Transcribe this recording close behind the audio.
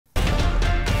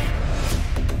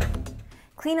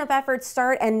Cleanup efforts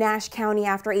start in Nash County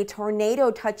after a tornado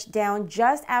touched down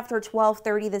just after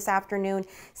 12:30 this afternoon.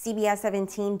 CBS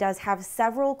 17 does have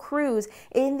several crews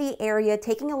in the area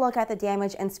taking a look at the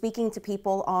damage and speaking to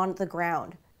people on the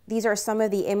ground. These are some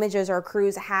of the images our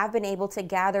crews have been able to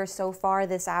gather so far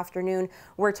this afternoon.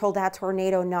 We're told that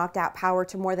tornado knocked out power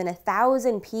to more than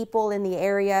 1,000 people in the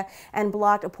area and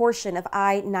blocked a portion of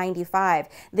I-95.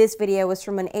 This video was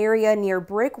from an area near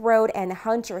Brick Road and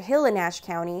Hunter Hill in Nash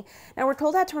County. Now we're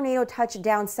told that tornado touched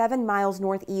down 7 miles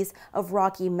northeast of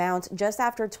Rocky Mount just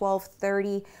after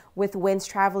 12:30 with winds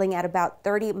traveling at about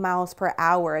 30 miles per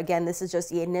hour. Again, this is just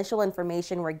the initial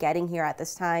information we're getting here at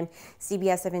this time.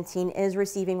 CBS 17 is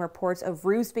receiving reports of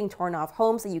roofs being torn off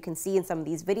homes that you can see in some of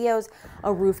these videos.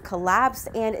 A roof collapsed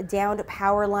and downed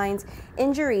power lines.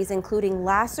 Injuries, including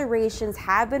lacerations,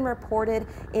 have been reported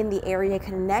in the area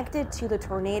connected to the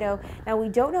tornado. Now, we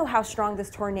don't know how strong this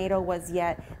tornado was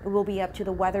yet. It will be up to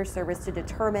the Weather Service to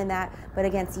determine that. But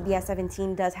again, CBS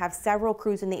 17 does have several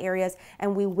crews in the areas,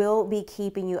 and we will be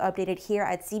keeping you updated here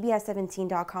at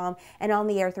CBS17.com and on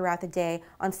the air throughout the day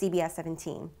on CBS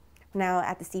 17. Now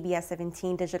at the CBS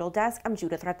 17 Digital Desk, I'm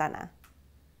Judith Ratana.